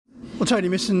Well, Tony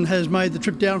Missen has made the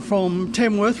trip down from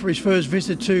Tamworth for his first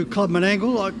visit to Club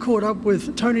Menangle. I caught up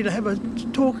with Tony to have a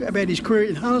talk about his career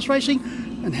in harness racing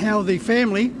and how the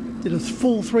family did a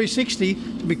full 360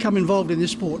 to become involved in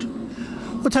this sport.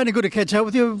 Well, Tony, good to catch up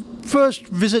with you. First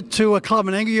visit to a Club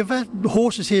Menangle. You've had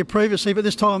horses here previously, but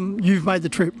this time you've made the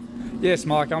trip. Yes,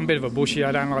 Mike, I'm a bit of a bushie.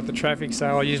 I don't like the traffic,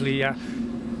 so I usually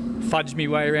fudge my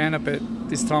way around it, but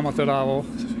this time I thought I will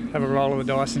have a roll of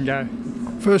the dice and go.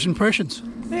 First impressions?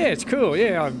 Yeah, it's cool.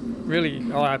 Yeah, I'm really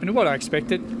eye-open to what I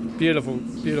expected. Beautiful,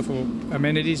 beautiful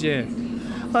amenities, yeah.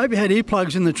 I hope you had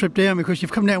earplugs in the trip down because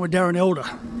you've come down with Darren Elder.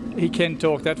 He can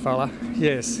talk, that fella.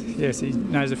 Yes, he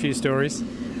knows a few stories.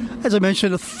 As I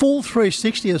mentioned, a full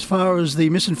 360 as far as the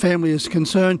Missen family is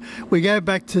concerned. We go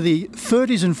back to the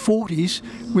 30s and 40s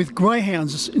with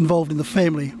greyhounds involved in the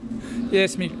family.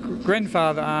 Yes, my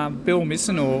grandfather, Bill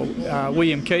Missen, or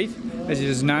William Keith, as he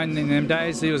was known in them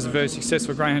days, he was a very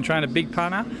successful greyhound trainer, big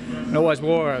punter, and always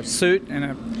wore a suit and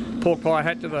a pork pie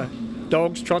hat to the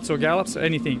dogs, trots or gallops,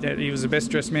 anything. That he was the best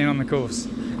dressed man on the course.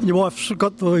 Your wife's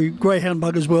got the greyhound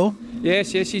bug as well? Yes,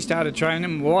 she started training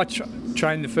them. Well, I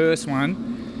trained the first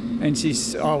one, and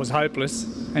I was hopeless.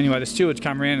 Anyway, the stewards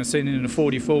come around and seen it in a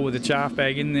 44 with a chaff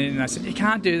bag in there, and they said, "You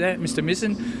can't do that, Mr.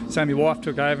 Missen." So my wife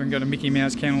took over and got a Mickey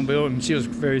Mouse kennel built, and she was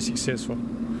very successful.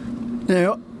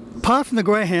 Now, apart from the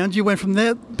greyhounds, you went from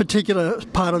that particular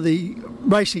part of the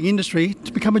racing industry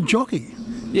to become a jockey.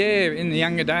 Yeah, in the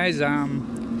younger days, I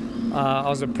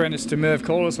was apprenticed to Merv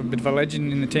Corliss, a bit of a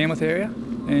legend in the Tamworth area.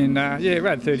 And yeah, I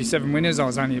had 37 winners. I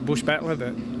was only a bush battler,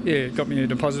 but yeah, it got me a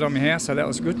deposit on my house, so that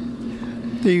was good.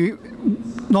 The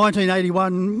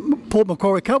 1981 Port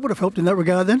Macquarie Cup would have helped in that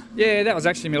regard then? Yeah, that was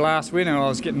actually my last winner. I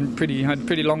was had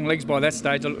pretty long legs by that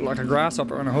stage. I looked like a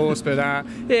grasshopper on a horse, but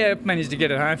yeah, managed to get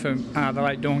it home for the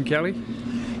late Dawn Kelly.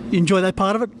 You enjoy that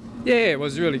part of it? Yeah, it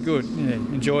was really good. Yeah,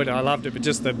 enjoyed it. I loved it, but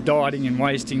just the dieting and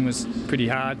wasting was pretty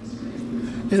hard.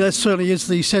 Yeah, that certainly is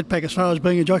the setback as far as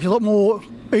being a jockey. A lot more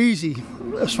easy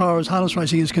as far as harness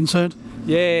racing is concerned.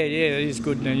 Yeah, it is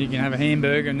good. You can have a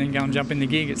hamburger and then go and jump in the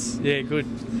gig. It's good.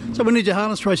 So when did your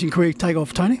harness racing career take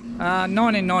off, Tony?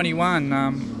 1991,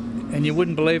 and you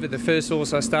wouldn't believe it, the first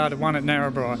horse I started won at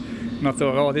Narrabri, and I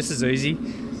thought, oh, this is easy.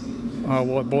 Oh,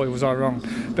 well, boy, was I wrong.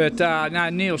 But no,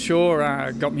 Neil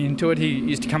Shaw got me into it. He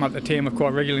used to come up to Tamworth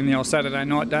quite regularly in the old Saturday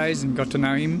night days and got to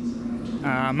know him,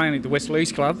 mainly at the West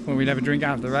Lees Club, where we'd have a drink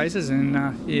after the races, and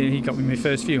yeah, he got me my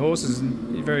first few horses,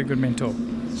 and a very good mentor.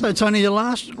 So, Tony, your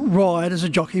last ride as a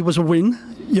jockey was a win.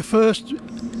 Your first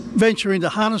venture into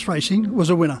harness racing was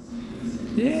a winner.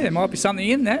 Yeah, there might be something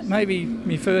in that. Maybe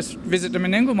my first visit to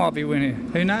Menangle might be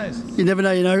winning. Who knows? You never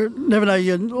know. Never know.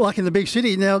 You're like in the big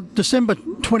city now. December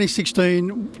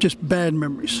 2016, just bad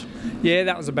memories. Yeah,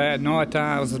 that was a bad night.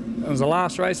 It was the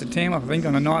last race at Tamworth, I think,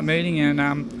 on a night meeting, and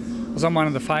I was on one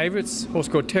of the favourites, a horse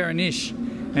called Terranish,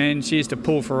 and she used to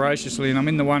pull ferociously, and I'm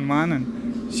in the 1-1,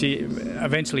 and she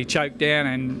eventually choked down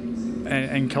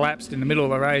and collapsed in the middle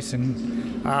of the race,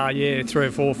 and yeah, 3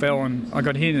 or 4 fell, and I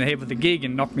got hit in the head with the gig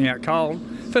and knocked me out cold.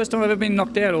 First time I've ever been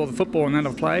knocked out, all the football and that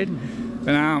I've played.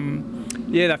 But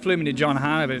yeah, they flew me to John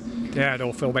Harner, but yeah, it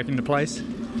all fell back into place.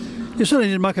 You certainly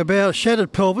didn't muck about. A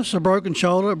shattered pelvis, a broken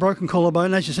shoulder, a broken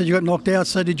collarbone. As you said, you got knocked out,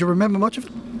 so did you remember much of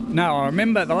it? No, I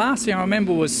remember, the last thing I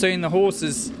remember was seeing the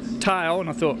horse's tail, and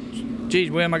I thought, geez,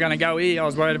 where am I going to go here? I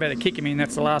was worried about it kicking me, and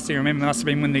that's the last thing I remember. It must have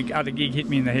been when the other gig hit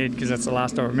me in the head, because that's the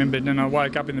last I remembered, and I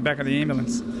woke up in the back of the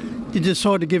ambulance. Did you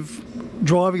decide to give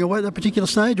driving away at that particular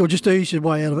stage, or just ease your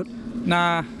way out of it?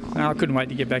 Nah, I couldn't wait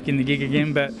to get back in the gig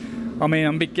again, but I mean,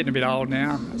 I'm getting a bit old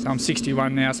now. So I'm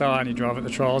 61 now, so I only drive at the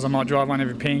trials. I might drive one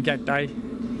every pancake day.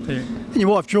 Yeah. And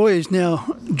your wife Joy is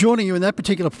now joining you in that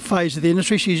particular phase of the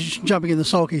industry. She's jumping in the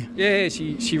sulky. Yeah,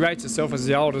 she rates herself as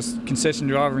the oldest concession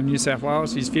driver in New South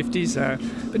Wales. She's 50, so...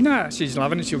 But no, she's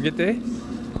loving it. She'll get there.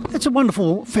 It's a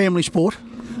wonderful family sport.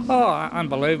 Oh,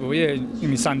 unbelievable, yeah.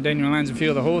 My son Daniel owns a few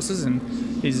of the horses, and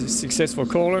he's a successful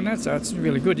caller and that, so it's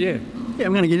really good, yeah. Yeah,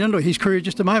 I'm going to get into his career in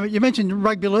just a moment. You mentioned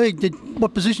rugby league.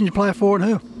 What position did you play for and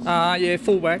who? Yeah,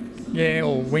 fullback, yeah,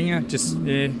 or winger. Just,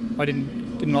 yeah, I didn't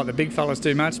like the big fellas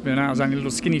too much, but I was only a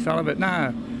little skinny fella, but no.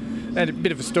 I had a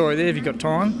bit of a story there if you've got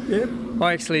time. Yeah.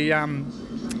 I actually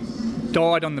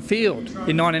died on the field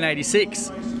in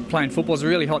 1986 playing football. It was a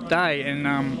really hot day, and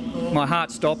my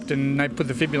heart stopped, and they put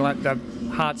the defibrillator, the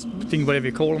heart thing, whatever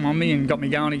you call them, on me and got me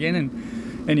going again.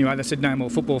 And anyway, they said no more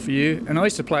football for you. And I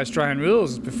used to play Australian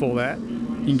rules before that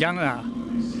in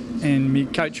Gunnedah. And my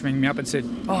coach rang me up and said,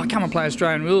 oh, come and play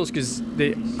Australian rules, because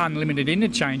they're unlimited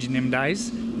interchange in them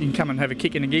days. You can come and have a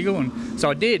kick and a giggle. And so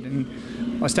I did,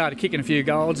 and I started kicking a few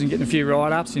goals and getting a few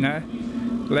write-ups, you know.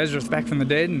 Lazarus back from the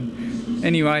dead. And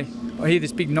anyway, I hear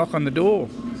this big knock on the door.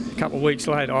 couple of weeks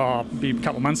later, be a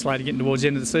couple of months later, getting towards the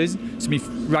end of the season, it's my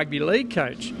rugby league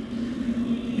coach.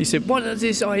 He said, "What is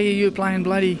this? I hear you playing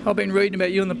bloody... I've been reading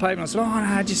about you in the paper." And I said,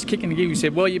 "Oh, no, just kicking the gig." He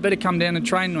said, "Well, you better come down and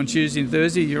train on Tuesday and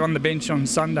Thursday. You're on the bench on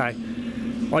Sunday."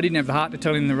 I didn't have the heart to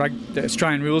tell him the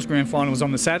Australian Rules Grand Final was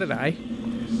on the Saturday.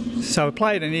 So I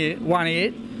played one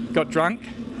hit, got drunk,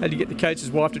 had to get the coach's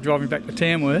wife to drive me back to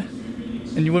Tamworth.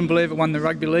 And you wouldn't believe it, won the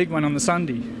rugby league one on the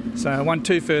Sunday. So I won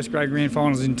 2 first-grade grand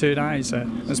finals in 2 days, so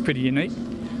that's pretty unique.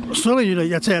 Certainly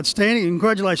unique, that's outstanding,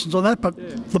 congratulations on that. But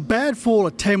the bad fall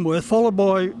at Tamworth, followed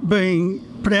by being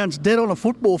pronounced dead on a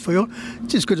football field,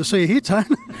 it's just good to see you here, Tone.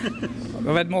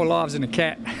 I've had more lives than a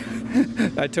cat,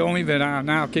 they tell me, but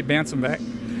no, I'll keep bouncing back.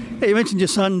 Yeah, you mentioned your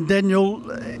son, Daniel.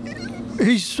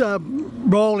 His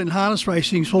role in harness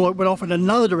racing sort of went off in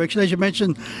another direction. As you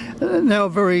mentioned, now a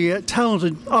very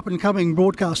talented, up-and-coming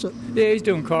broadcaster. Yeah, he's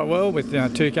doing quite well with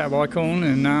 2K Wycorn,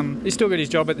 and he's still got his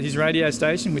job at his radio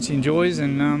station, which he enjoys.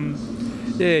 And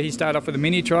yeah, he started off with the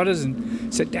mini trotters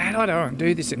and said, "Dad, I don't want to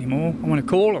do this anymore. I want to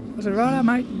call them." I said, "Right,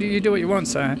 mate, you do what you want."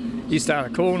 So he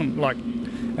started calling them, like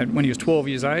when he was 12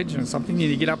 years age or something.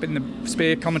 He'd get up in the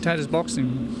spare commentator's box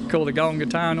and call the golden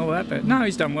guitar and all that. But no,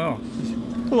 he's done well.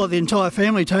 Well, like the entire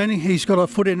family, Tony, he's got a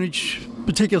foot in each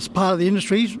particular part of the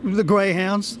industry, the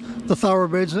greyhounds, the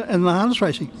thoroughbreds and the harness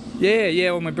racing.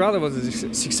 Yeah, well, my brother was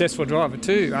a successful driver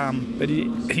too, but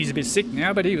he's a bit sick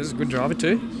now, but he was a good driver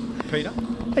too, Peter.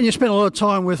 And you spent a lot of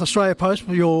time with Australia Post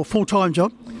for your full-time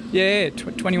job? Yeah,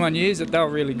 21 years. They were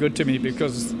really good to me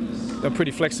because they're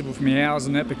pretty flexible for me hours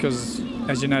and that, because,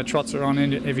 as you know, trots are on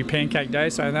every pancake day,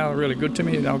 so they were really good to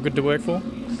me. They were good to work for.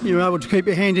 You were able to keep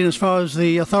your hand in as far as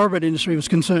the thoroughbred industry was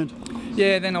concerned?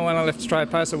 Yeah, then when I left Australia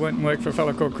Post, I went and worked for a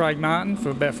fellow called Craig Martin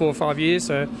for about 4 or 5 years,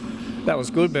 so that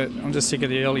was good, but I'm just sick of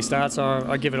the early starts.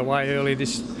 I give it away early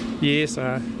this year,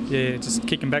 so yeah, just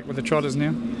kicking back with the trotters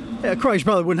now. Yeah, Craig's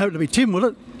brother wouldn't happen to be Tim, would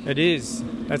it? It is.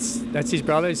 That's his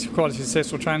brother. He's quite a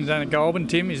successful trainer down at Goulburn.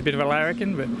 Tim, he's a bit of a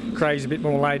larrikin, but Craig's a bit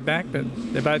more laid back, but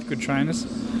they're both good trainers.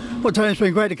 Well, Tony, it's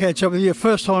been great to catch up with you.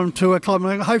 First time to Club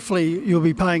Menangle. Hopefully you'll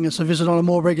be paying us a visit on a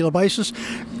more regular basis.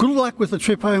 Good luck with the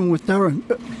trip home with Darren.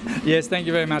 Yes, thank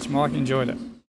you very much, Mike. Enjoyed it.